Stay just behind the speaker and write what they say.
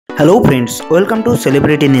Hello friends, welcome to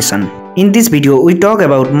Celebrity Nation. In this video, we talk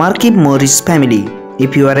about Markieff family.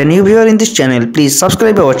 If you are a new viewer in this channel, please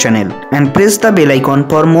subscribe our channel and press the bell icon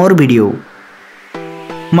for more video.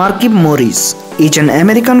 Markieff is an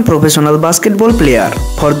American professional basketball player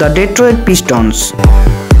for the Detroit Pistons.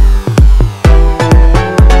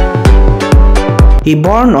 He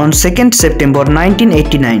born on 2nd September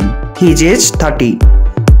 1989. He is age 30.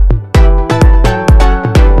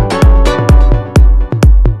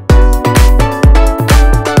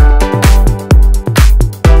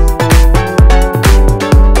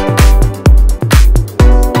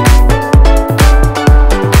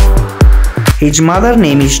 His mother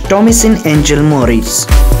name is Thomasine Angel Morris.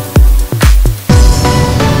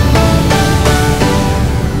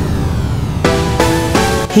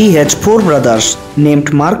 He has 4 brothers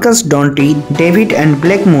named Marcus, Donte, David and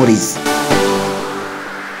Blake Morris.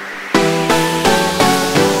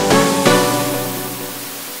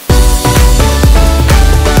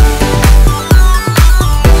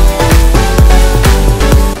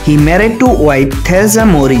 He married to wife Thereza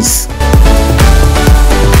Morris.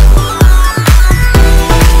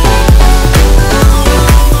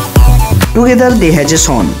 Together they have a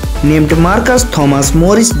son named Marcus Thomas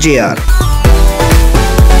Morris Jr.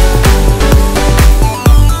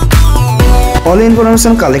 All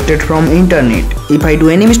information collected from internet. If I do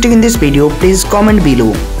any mistake in this video, please comment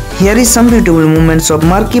below. Here is some beautiful moments of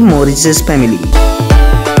Markieff family.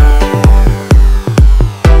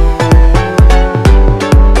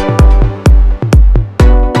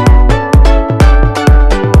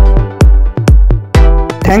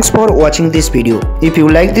 Thanks for watching this video. If you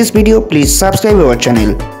like this video, please subscribe our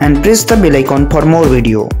channel and press the bell icon for more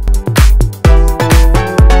video.